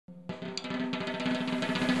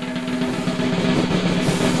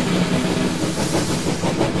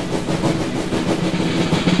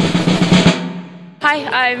Hi,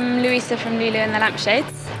 I'm Louisa from Lulu and the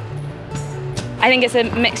Lampshades. I think it's a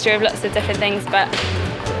mixture of lots of different things, but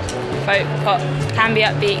folk pop can be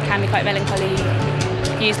upbeat, can be quite melancholy.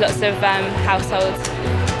 Use lots of household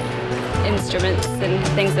instruments and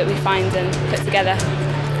things that we find and put together.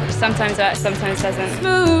 Sometimes works, sometimes doesn't.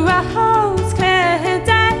 Smooth roads, clear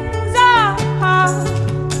days are.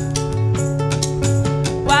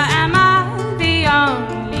 Why am I the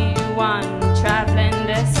only one travelling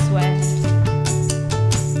this way?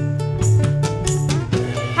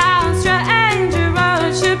 How strange a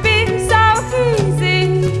road should be so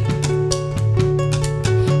easy.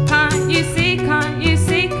 Can't you see, can't you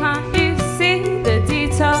see, can't you see the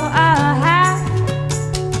detail I have?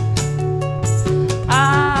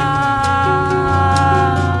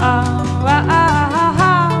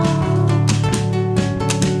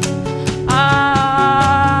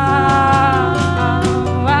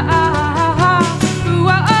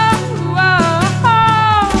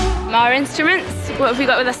 Our instruments, what have we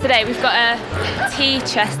got with us today? We've got a tea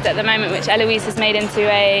chest at the moment, which Eloise has made into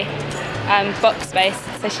a box space.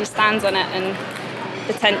 So she stands on it and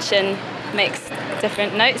the tension makes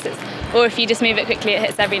different notes. Or if you just move it quickly, it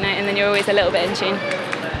hits every note and then you're always a little bit in tune.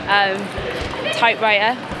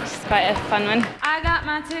 Typewriter, which is quite a fun one. I got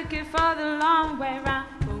my ticket for the long way round.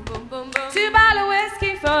 Boom, boom, boom, boom. 2 bottles of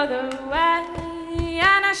whiskey for the way.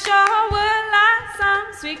 And I sure would like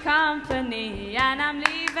some sweet company. And I'm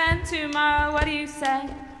leaving tomorrow, what do you say?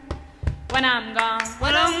 When I'm gone,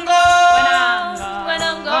 when I'm gone, when I'm gone, when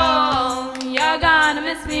I'm gone. You're gonna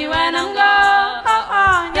miss me when I'm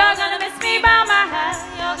gone. You're gonna miss me by my head.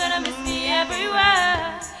 You're gonna miss me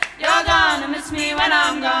everywhere. You're gonna miss me when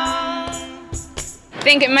I'm gone. I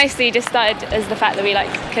think it mostly just started as the fact that we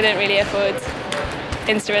couldn't really afford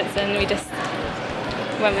instruments and we just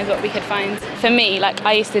went with what we could find. For me,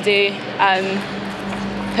 I used to do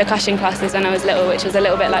percussion classes when I was little, which was a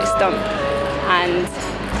little bit like stomp, and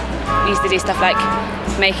we used to do stuff like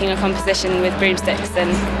making a composition with broomsticks,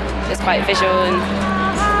 and it was quite visual and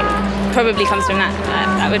probably comes from that.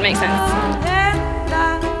 That would make sense.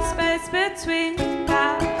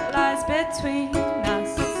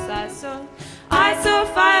 I saw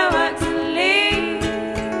fireworks and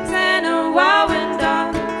leaves in a whirlwind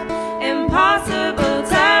of impossible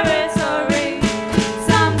territory.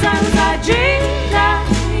 Sometimes I dream that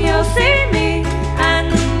you'll see me and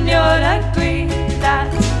you'll agree that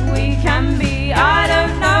we can be. I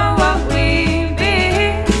don't know what we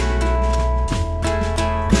be.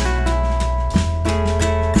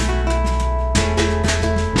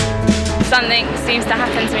 Something seems to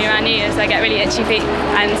happen to me around New Year's. I get really itchy feet,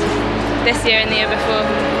 and this year and the year before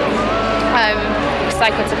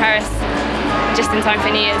cycled to Paris just in time for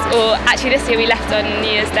New Year's. Or actually this year we left on New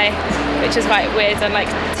Year's Day, which was quite weird, on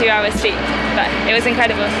 2 hours sleep, but it was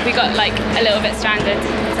incredible. We got a little bit stranded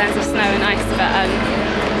in terms of snow and ice, but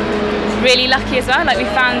really lucky as well. We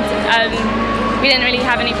found, we didn't really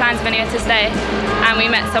have any plans of anywhere to stay, and we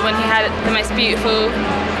met someone who had the most beautiful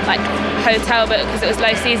hotel, but because it was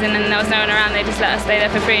low season and there was no one around, they just let us stay there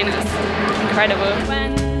for free, and it was incredible.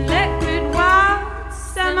 When liquid words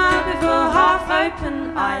simmer before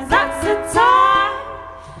half-open eyes, that's the time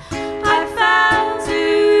I failed to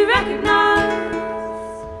recognise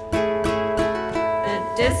the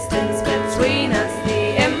distance between us, the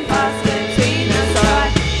impasse between us. So I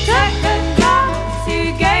took the glass you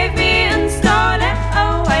gave me and stole it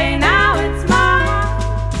away. Now it's mine,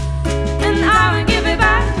 and I won't give it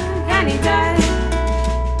back any day.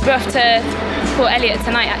 We're off to Port Elliot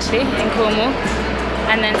tonight, actually, in Cornwall,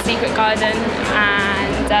 and then Secret Garden and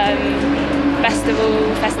Festival,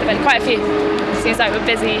 quite a few. Seems like we're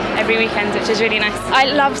busy every weekend, which is really nice. I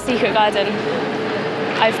love Secret Garden.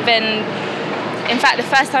 In fact, the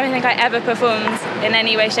first time I think I ever performed in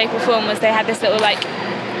any way, shape or form was they had this little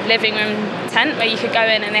living room tent where you could go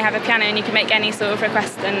in and they have a piano and you could make any sort of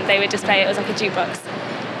request and they would just play it. It was like a jukebox.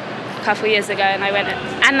 A couple of years ago, and I went in,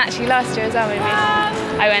 and actually last year as well, maybe,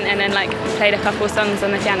 I went in and played a couple songs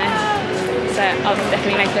on the piano. So I'll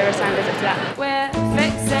definitely make a return visit to that. We're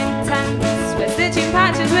fixing tents, we're stitching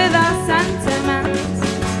patches with our sentiments.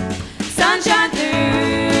 Sunshine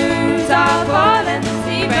through tarpaulins,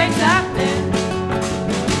 he breaks at noon.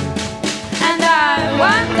 And I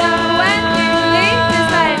wonder when you leave this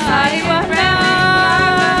place, how you will bring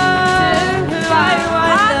me back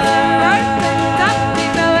to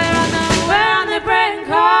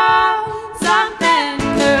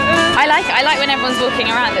life. I like when everyone's walking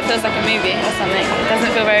around, it feels like a movie or something. It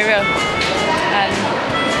doesn't feel very real.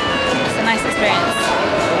 It's a nice experience.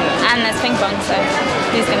 And there's ping pong, so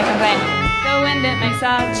who's going to complain? The wind, it makes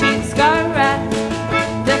our cheeks go red.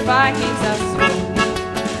 The fire keeps us warm.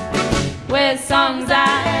 We're songs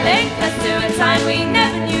that link us to a time we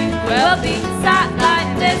never knew. We'll be sat